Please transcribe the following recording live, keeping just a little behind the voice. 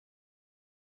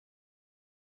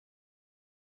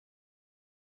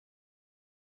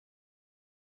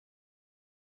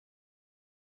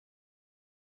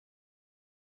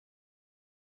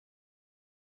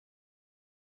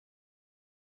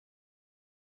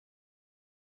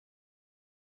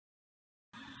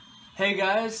Hey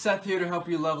guys, Seth here to help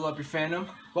you level up your fandom.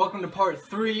 Welcome to part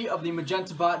 3 of the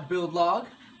MagentaBot build log.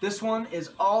 This one is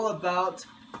all about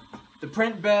the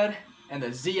print bed and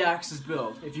the Z-axis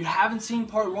build. If you haven't seen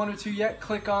part 1 or 2 yet,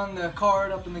 click on the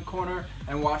card up in the corner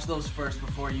and watch those first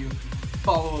before you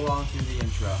follow along through the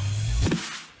intro.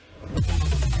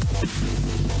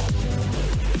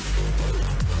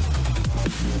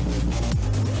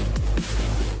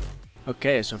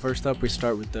 Okay, so first up we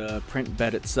start with the print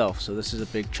bed itself. So this is a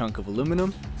big chunk of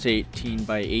aluminum. It's 18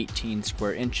 by 18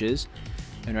 square inches.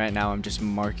 And right now I'm just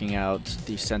marking out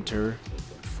the center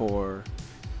for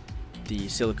the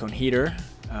silicone heater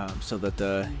so that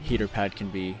the heater pad can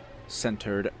be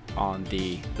centered on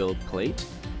the build plate.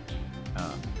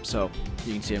 So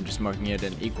you can see I'm just marking it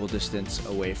an equal distance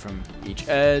away from each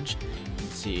edge. You can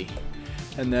see,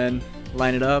 and then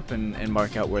line it up and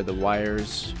mark out where the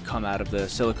wires come out of the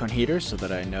silicone heater so that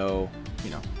I know,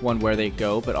 one, where they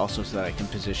go, but also so that I can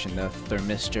position the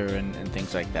thermistor and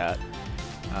things like that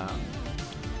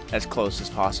as close as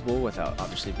possible without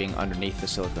obviously being underneath the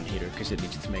silicone heater, because it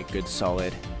needs to make good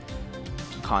solid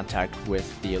contact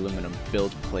with the aluminum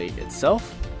build plate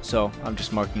itself. So I'm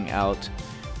just marking out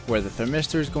where the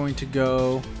thermistor is going to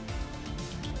go.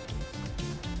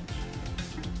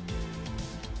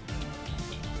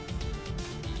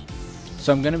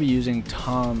 So I'm going to be using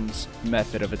Tom's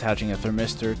method of attaching a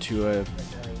thermistor to a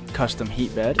custom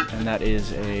heat bed, and that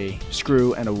is a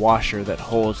screw and a washer that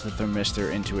holds the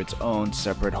thermistor into its own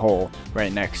separate hole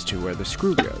right next to where the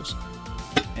screw goes.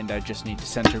 And I just need to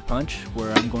center punch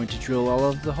where I'm going to drill all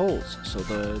of the holes so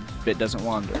the bit doesn't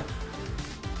wander.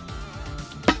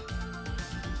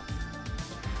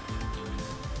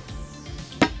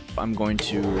 I'm going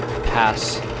to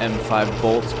pass M5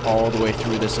 bolts all the way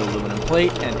through this aluminum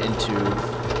plate and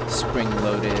into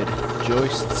spring-loaded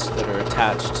joists that are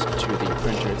attached to the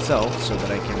printer itself so that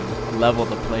I can level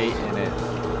the plate and it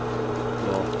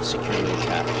will securely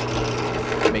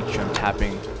attach. Make sure I'm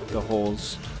tapping the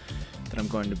holes that I'm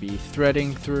going to be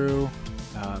threading through.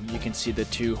 You can see the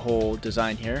 2-hole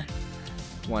design here,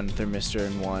 one thermistor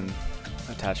and one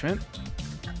attachment.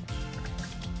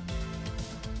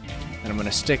 And I'm going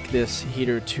to stick this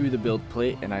heater to the build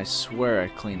plate, and I swear I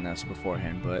cleaned this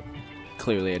beforehand, but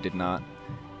clearly I did not,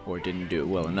 or didn't do it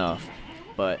well enough.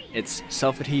 But it's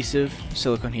self-adhesive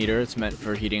silicone heater. It's meant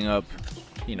for heating up,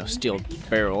 steel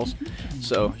barrels.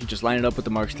 So you just line it up with the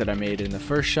marks that I made in the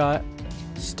first shot,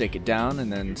 stick it down,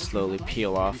 and then slowly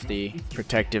peel off the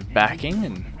protective backing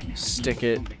and stick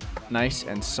it nice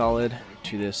and solid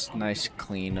to this nice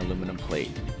clean aluminum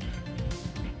plate.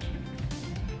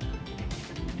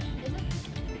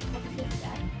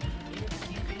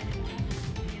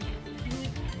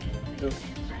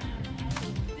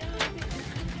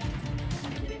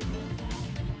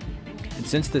 And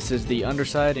since this is the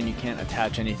underside and you can't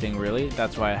attach anything really,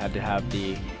 that's why I had to have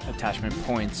the attachment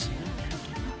points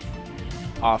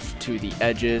off to the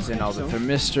edges, and all the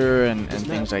thermistor and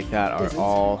things like that are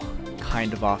all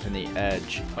kind of off in the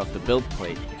edge of the build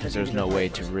plate because there's no way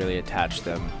to really attach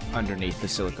them underneath the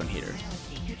silicone heater.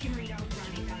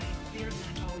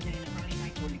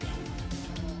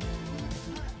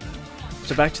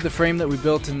 So back to the frame that we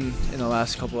built in the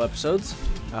last couple episodes.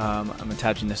 I'm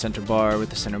attaching the center bar with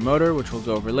the center motor, which we'll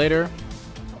go over later.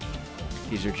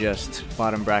 These are just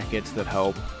bottom brackets that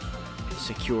help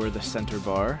secure the center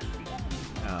bar,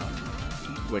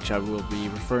 which I will be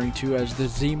referring to as the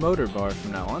Z motor bar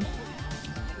from now on.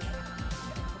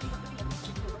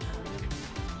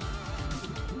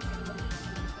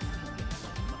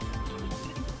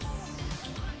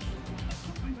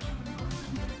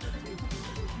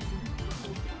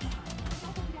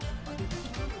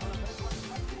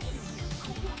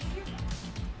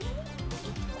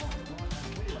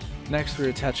 Next, we're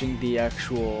attaching the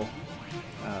actual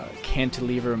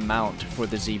cantilever mount for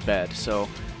the Z bed. So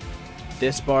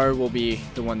this bar will be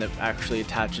the one that actually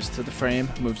attaches to the frame,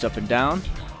 moves up and down.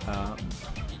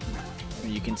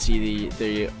 You can see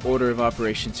the order of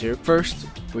operations here. First,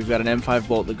 we've got an M5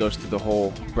 bolt that goes through the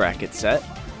whole bracket set.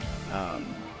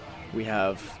 We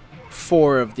have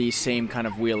 4 of these same kind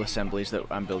of wheel assemblies that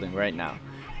I'm building right now.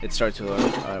 It starts with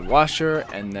a washer,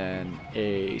 and then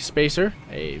a spacer,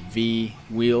 a V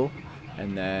wheel,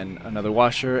 and then another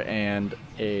washer and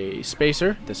a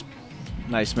spacer, this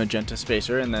nice magenta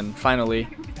spacer, and then finally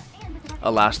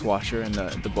a last washer, and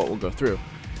the bolt will go through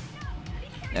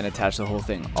and attach the whole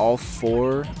thing. All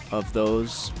 4 of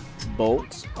those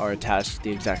bolts are attached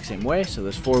the exact same way, so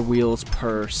there's 4 wheels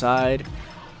per side,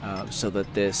 so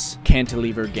that this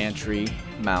cantilever gantry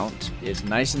mount is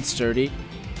nice and sturdy.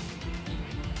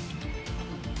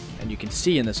 And you can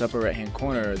see in this upper right hand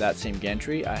corner, that same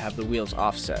gantry, I have the wheels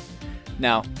offset.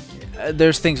 Now,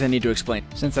 there's things I need to explain.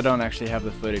 Since I don't actually have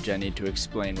the footage, I need to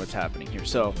explain what's happening here.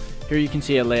 So here you can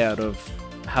see a layout of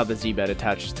how the Z-bed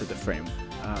attaches to the frame.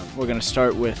 We're going to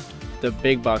start with the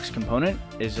big box component.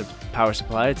 Is a power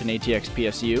supply. It's an ATX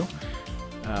PSU.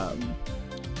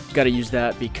 Got to use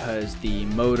that because the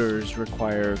motors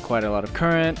require quite a lot of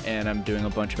current, and I'm doing a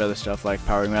bunch of other stuff like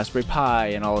powering Raspberry Pi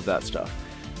and all of that stuff.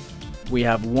 We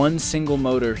have one single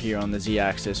motor here on the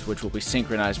Z-axis, which will be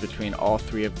synchronized between all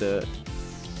three of the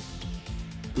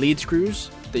lead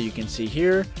screws that you can see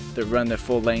here that run the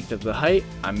full length of the height.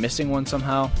 I'm missing one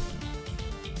somehow.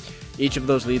 Each of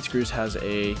those lead screws has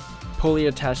a pulley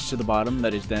attached to the bottom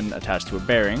that is then attached to a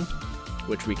bearing,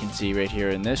 which we can see right here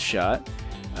in this shot.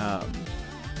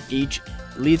 Each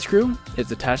lead screw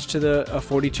is attached to a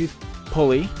 40-tooth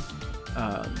pulley,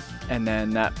 and then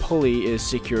that pulley is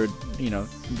secured,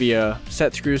 via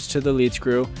set screws to the lead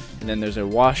screw, and then there's a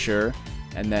washer,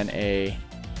 and then a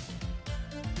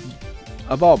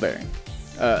ball bearing,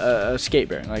 a skate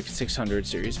bearing, like 600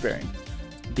 series bearing.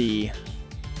 The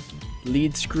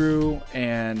lead screw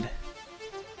and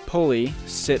pulley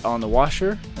sit on the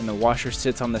washer, and the washer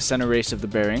sits on the center race of the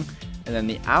bearing, and then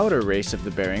the outer race of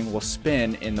the bearing will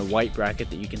spin in the white bracket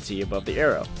that you can see above the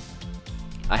arrow.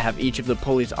 I have each of the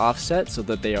pulleys offset so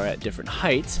that they are at different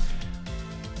heights,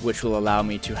 which will allow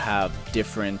me to have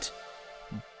different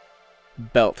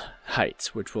belt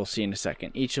heights, which we'll see in a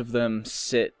second. Each of them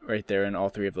sit right there in all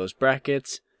three of those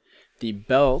brackets. The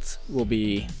belt will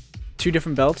be two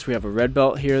different belts. We have a red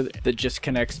belt here that just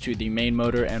connects to the main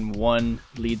motor and one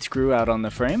lead screw out on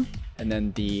the frame, and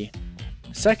then the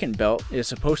second belt is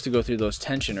supposed to go through those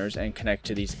tensioners and connect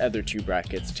to these other two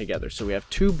brackets together. So we have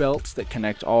two belts that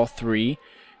connect all three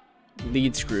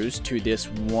lead screws to this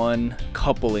one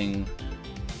coupling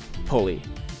pulley.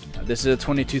 This is a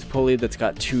 20-tooth pulley that's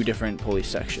got two different pulley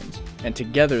sections, and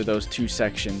together those two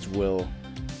sections will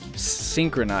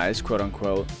synchronize, quote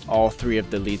unquote, all three of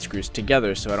the lead screws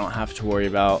together, so I don't have to worry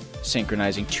about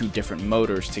synchronizing two different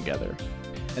motors together.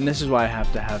 And this is why I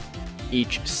have to have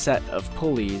each set of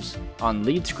pulleys on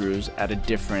lead screws at a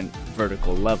different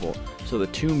vertical level. So the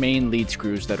two main lead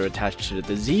screws that are attached to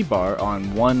the Z-bar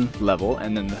on one level,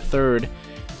 and then the third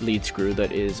lead screw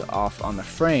that is off on the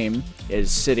frame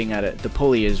is sitting at it. The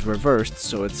pulley is reversed,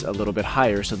 so it's a little bit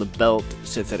higher, so the belt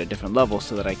sits at a different level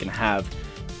so that I can have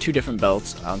two different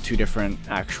belts on two different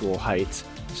actual heights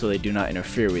so they do not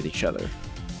interfere with each other.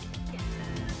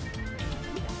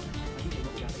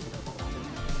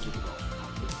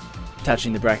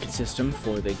 Attaching the bracket system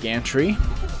for the gantry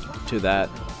to that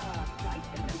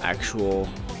actual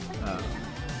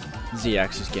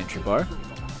Z-axis gantry bar.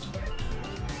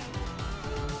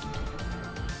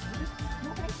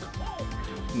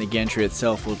 And the gantry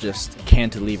itself will just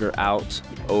cantilever out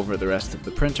over the rest of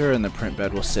the printer, and the print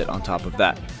bed will sit on top of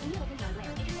that.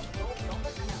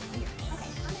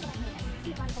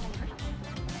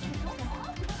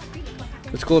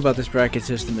 What's cool about this bracket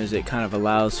system is it kind of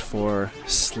allows for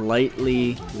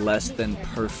slightly less than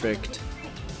perfectly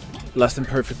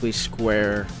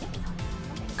square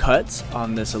cuts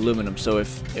on this aluminum. So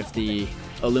if the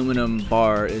aluminum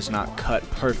bar is not cut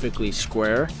perfectly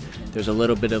square, there's a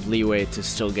little bit of leeway to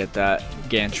still get that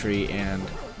gantry and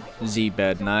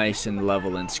Z-bed nice and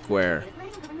level and square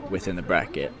within the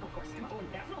bracket.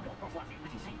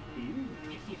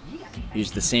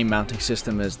 Use the same mounting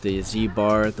system as the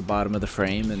Z-bar at the bottom of the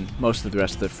frame, and most of the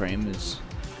rest of the frame is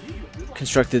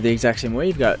constructed the exact same way.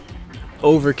 You've got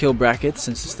overkill brackets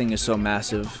since this thing is so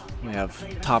massive. We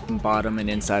have top and bottom and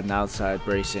inside and outside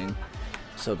bracing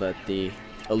so that the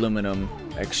aluminum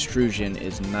extrusion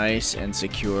is nice and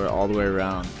secure all the way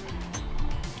around.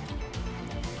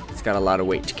 It's got a lot of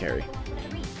weight to carry.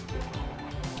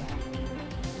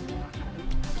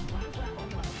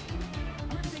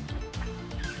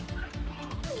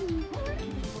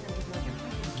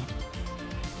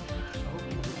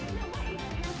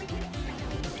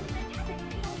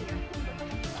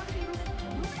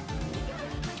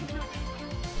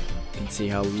 See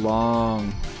how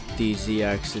long these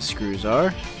Z-axis screws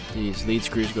are. These lead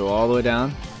screws go all the way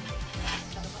down.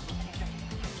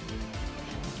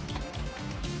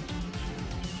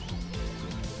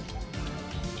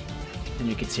 And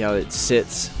you can see how it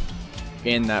sits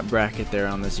in that bracket there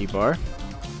on the Z-bar.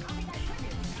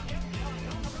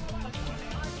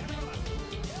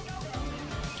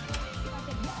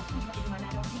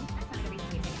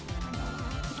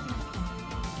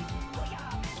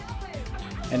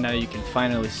 And now you can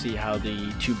finally see how the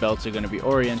two belts are going to be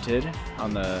oriented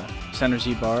on the center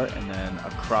Z-bar and then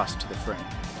across to the frame.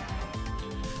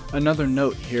 Another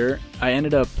note here, I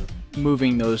ended up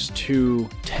moving those two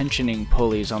tensioning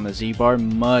pulleys on the Z-bar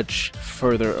much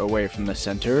further away from the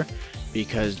center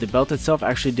because the belt itself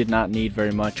actually did not need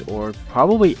very much or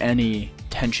probably any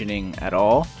tensioning at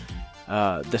all.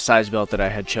 The size belt that I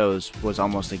had chose was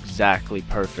almost exactly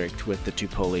perfect with the 2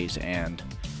 pulleys and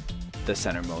the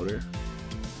center motor.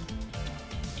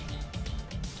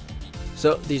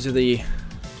 So these are the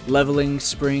leveling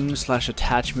spring /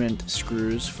 attachment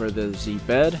screws for the Z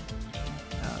bed.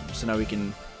 So now we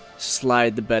can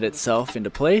slide the bed itself into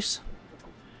place.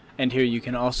 And here you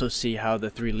can also see how the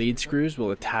 3 lead screws will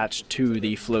attach to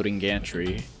the floating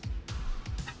gantry.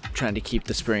 I'm trying to keep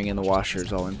the spring and the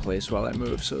washers all in place while I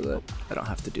move so that I don't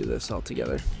have to do this all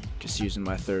together. Just using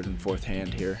my 3rd and 4th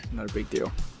hand here, not a big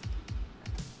deal.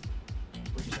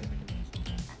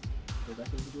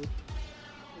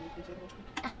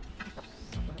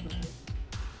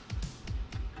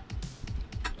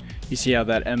 You see how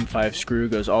that M5 screw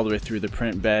goes all the way through the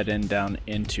print bed and down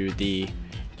into the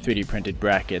 3D printed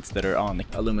brackets that are on the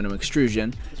aluminum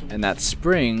extrusion, and that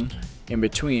spring in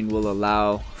between will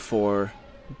allow for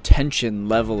tension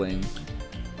leveling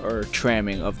or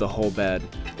tramming of the whole bed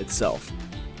itself,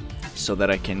 so that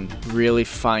I can really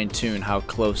fine-tune how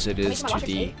close it is to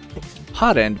the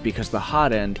hot end, because the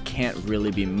hot end can't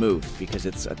really be moved because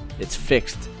it's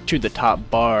fixed to the top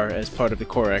bar as part of the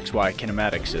CoreXY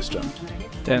kinematic system.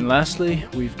 Then lastly,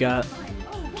 we've got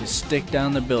to stick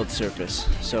down the build surface.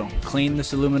 So clean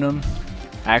this aluminum,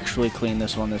 actually clean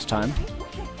this one this time.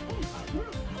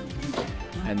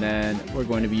 And then we're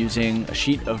going to be using a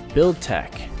sheet of Build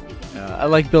Tack. I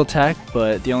like Build Tack,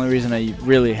 but the only reason I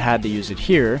really had to use it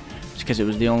here is because it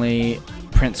was the only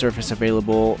print surface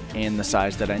available in the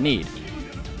size that I need,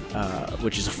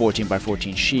 which is a 14 by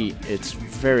 14 sheet. It's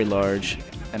very large,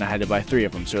 and I had to buy 3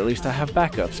 of them, so at least I have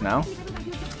backups now.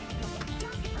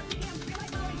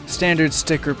 Standard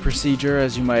sticker procedure,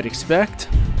 as you might expect.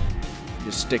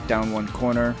 Just stick down one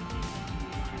corner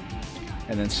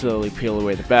and then slowly peel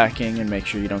away the backing and make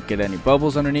sure you don't get any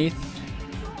bubbles underneath.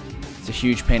 It's a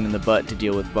huge pain in the butt to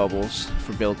deal with bubbles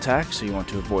for Build Tack, so you want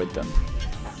to avoid them.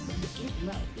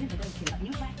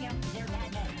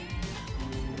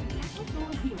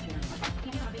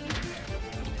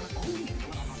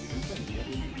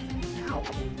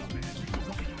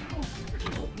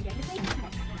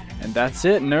 And that's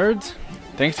it, nerds.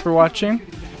 Thanks for watching.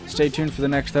 Stay tuned for the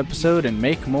next episode and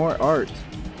make more art.